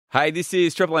Hey, this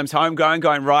is Triple M's Homegrown,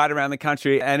 going right around the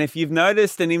country. And if you've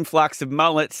noticed an influx of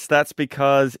mullets, that's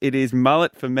because it is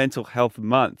Mullet for Mental Health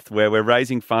Month, where we're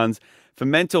raising funds for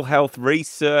mental health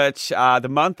research. The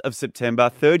month of September,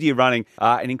 third year running,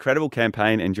 an incredible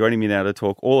campaign. And joining me now to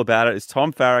talk all about it is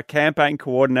Tom Farah, campaign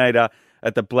coordinator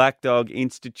at the Black Dog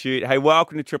Institute. Hey,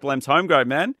 welcome to Triple M's Homegrown,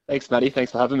 man. Thanks, Matty.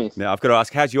 Thanks for having me. Now, I've got to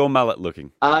ask, how's your mullet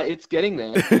looking? It's getting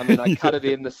there. I mean, I cut it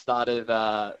in the start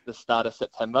of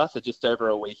September, so just over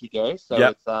a week ago. So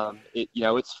Yep.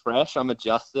 it's fresh. I'm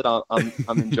adjusted.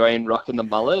 I'm enjoying rocking the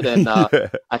mullet, and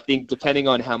I think depending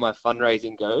on how my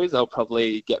fundraising goes, I'll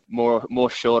probably get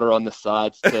more shorter on the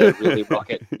sides to really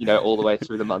rock it, all the way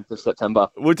through the month of September.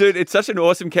 Well, dude, it's such an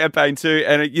awesome campaign too,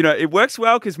 and it works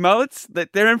well because mullets,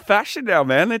 they're in fashion now,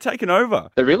 man. They're taking over.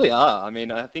 They really are. I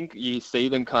mean, I think you see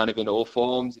them kind of in all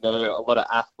forms. A lot of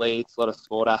athletes, a lot of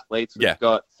sport athletes. We've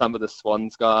got some of the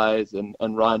Swans guys and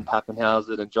Ryan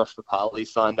Pappenhausen and Josh Papali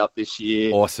signed up this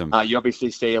year. Awesome. You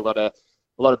obviously see a lot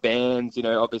of bands,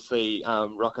 obviously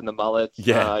rocking the mullets.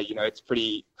 Yeah. It's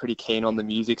pretty keen on the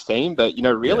music scene, but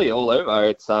really all over.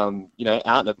 It's out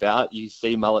and about. You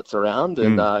see mullets around,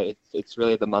 and it's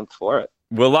really the month for it.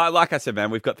 Well, like I said, man,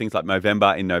 we've got things like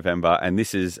Movember in November, and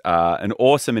this is an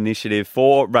awesome initiative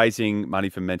for raising money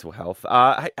for mental health.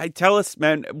 Hey, tell us,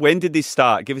 man, when did this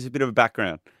start? Give us a bit of a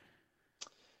background.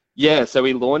 Yeah, so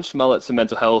we launched Mullets for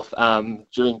Mental Health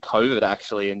during COVID,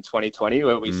 actually, in 2020,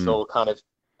 where we saw kind of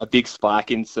a big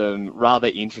spike in some rather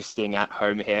interesting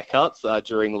at-home haircuts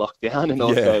during lockdown, and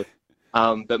also...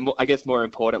 I guess more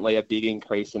importantly, a big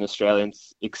increase in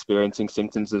Australians experiencing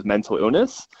symptoms of mental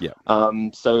illness. Yeah.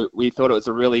 So we thought it was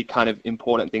a really kind of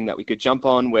important thing that we could jump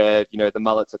on, where the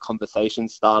mullet's a conversation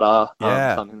starter,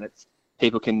 something that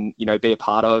people can be a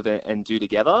part of and do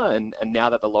together. And now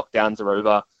that the lockdowns are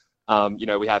over,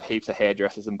 we have heaps of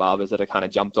hairdressers and barbers that are kind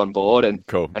of jumped on board and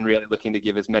really looking to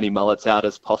give as many mullets out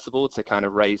as possible to kind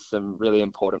of raise some really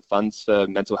important funds for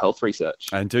mental health research.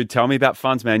 And dude, tell me about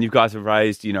funds, man. You guys have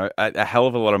raised, a hell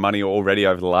of a lot of money already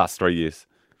over the last 3 years.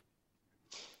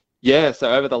 Yeah,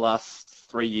 so over the last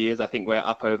 3 years, I think we're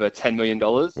up over $10 million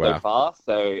so far.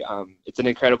 So it's an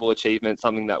incredible achievement,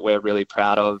 something that we're really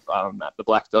proud of at the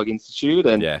Black Dog Institute,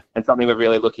 and something we're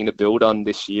really looking to build on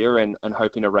this year and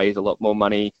hoping to raise a lot more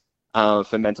money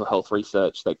for mental health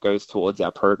research that goes towards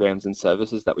our programs and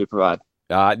services that we provide.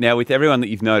 Now, with everyone that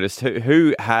you've noticed,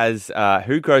 who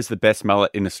grows the best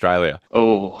mullet in Australia?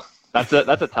 Oh, that's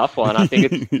a tough one. I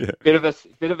think it's a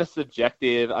bit of a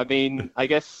subjective. I mean, I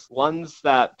guess ones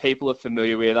that people are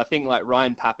familiar with. I think like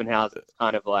Ryan Pappenhausen is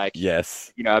kind of like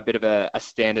a bit of a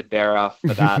standard bearer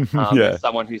for that.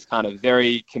 Someone who's kind of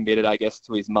very committed, I guess,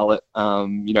 to his mullet.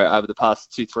 Over the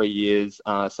past 2-3 years,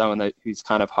 someone who's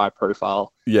kind of high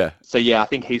profile. Yeah. So I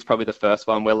think he's probably the first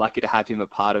one. We're lucky to have him a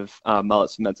part of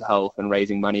Mullets for Mental Health and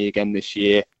raising money again this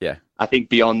year. Yeah. I think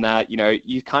beyond that,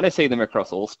 you kind of see them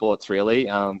across all sports, really.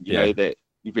 That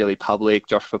really public,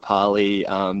 Josh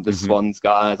Papali, the Swans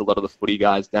guys, a lot of the footy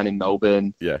guys down in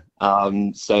Melbourne. Yeah.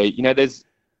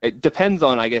 It depends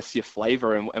on, I guess, your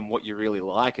flavour and what you really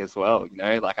like as well.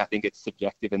 I think it's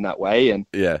subjective in that way, and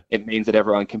it means that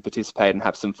everyone can participate and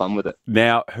have some fun with it.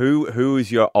 Now, who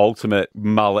is your ultimate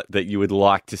mullet that you would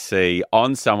like to see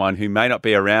on someone who may not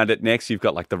be around it next? You've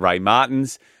got like the Ray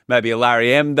Martins, maybe a Larry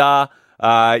Emder.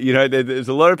 There's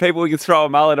a lot of people we can throw a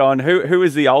mullet on. Who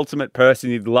is the ultimate person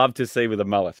you'd love to see with a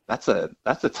mullet? That's a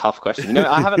tough question.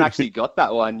 I haven't actually got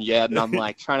that one yet, and I'm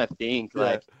like trying to think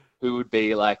who would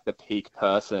be like the peak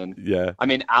person. Yeah. I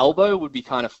mean, Albo would be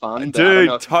kind of fun. Dude, I don't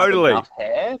know if totally. He has enough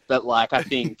hair, but I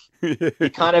think he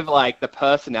kind of like the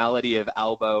personality of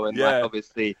Albo and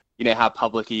obviously, how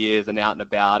public he is and out and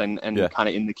about and kind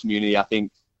of in the community. I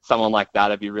think someone like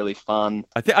that would be really fun.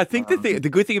 I think the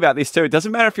good thing about this too, it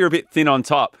doesn't matter if you're a bit thin on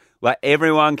top. Like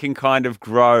everyone can kind of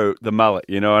grow the mullet,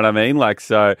 you know what I mean? Like,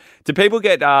 so do people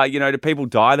get, do people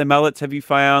dye the mullets? Have you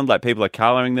found like people are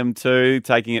colouring them too,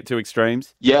 taking it to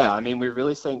extremes? Yeah, I mean, we've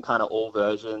really seen kind of all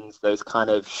versions, those kind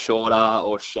of shorter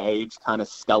or shaved kind of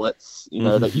skullets,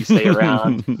 that you see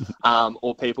around,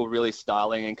 or people really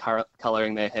styling and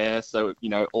colouring their hair. So,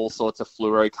 all sorts of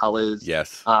fluoro colours.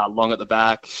 Yes. Long at the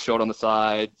back, short on the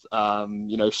sides,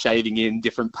 shaving in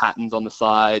different patterns on the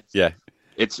sides. Yeah.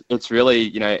 It's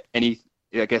really, I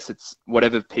guess it's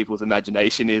whatever people's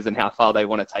imagination is and how far they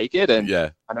want to take it. And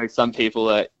I know some people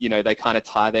are, they kind of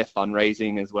tie their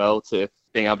fundraising as well to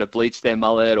being able to bleach their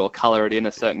mullet or color it in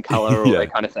a certain color, or they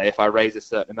kind of say, if I raise a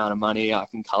certain amount of money, I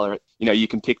can color it. You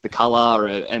can pick the color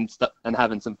and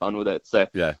having some fun with it. So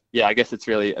yeah, I guess it's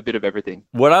really a bit of everything.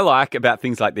 What I like about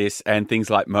things like this and things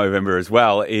like Movember as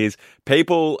well is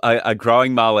people are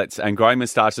growing mullets and growing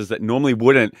moustaches that normally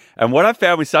wouldn't. And what I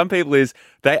found with some people is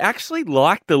they actually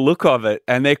like the look of it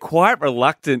and they're quite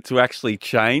reluctant to actually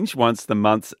change once the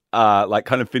month's like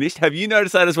kind of finished. Have you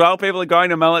noticed that as well? People are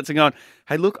going to mullets and going,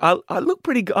 hey, look, I look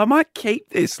pretty good. I might keep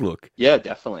this look. Yeah,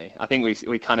 definitely. I think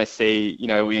we kind of see,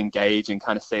 we engage and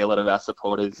kind of see a lot of our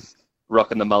supporters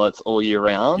rocking the mullets all year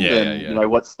round. Yeah.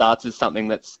 What starts as something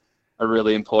that's a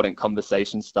really important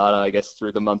conversation starter, I guess,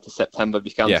 through the month of September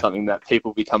becomes something that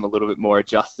people become a little bit more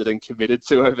adjusted and committed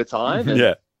to over time.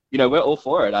 And, we're all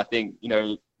for it. I think,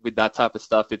 with that type of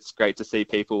stuff, it's great to see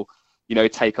people,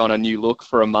 take on a new look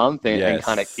for a month and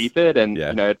kind of keep it. And,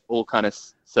 it all kind of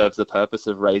serves the purpose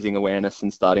of raising awareness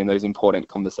and starting those important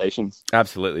conversations.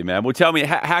 Absolutely, man. Well, tell me,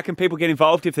 how can people get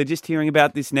involved if they're just hearing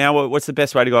about this now? What's the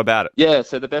best way to go about it? Yeah,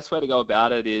 so the best way to go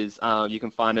about it is you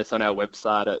can find us on our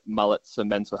website at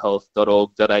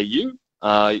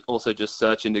mulletsformentalhealth.org.au. Also just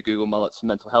search into Google Mullets for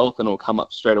Mental Health and it'll come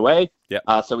up straight away.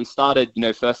 So we started,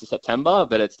 1st of September,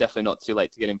 but it's definitely not too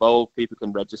late to get involved. People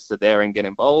can register there and get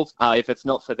involved. If it's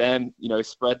not for them,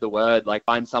 spread the word, like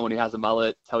find someone who has a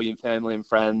mullet, tell your family and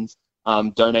friends.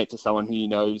 Donate to someone who you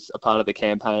know is a part of the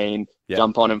campaign,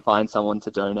 jump on and find someone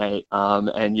to donate,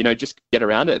 and, just get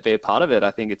around it, be a part of it. I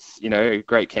think it's, a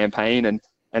great campaign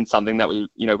and something that we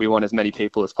want as many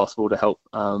people as possible to help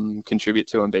contribute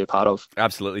to and be a part of.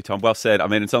 Absolutely, Tom. Well said. I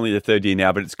mean, it's only the third year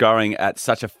now, but it's growing at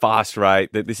such a fast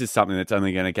rate that this is something that's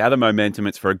only going to gather momentum.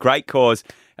 It's for a great cause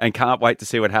and can't wait to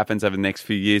see what happens over the next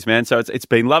few years, man. So it's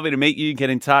been lovely to meet you, get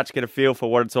in touch, get a feel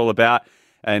for what it's all about.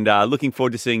 And looking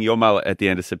forward to seeing your mullet at the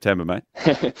end of September, mate.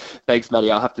 Thanks,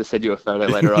 Matty. I'll have to send you a photo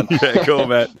later on. Yeah, cool,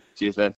 man. Cheers, man.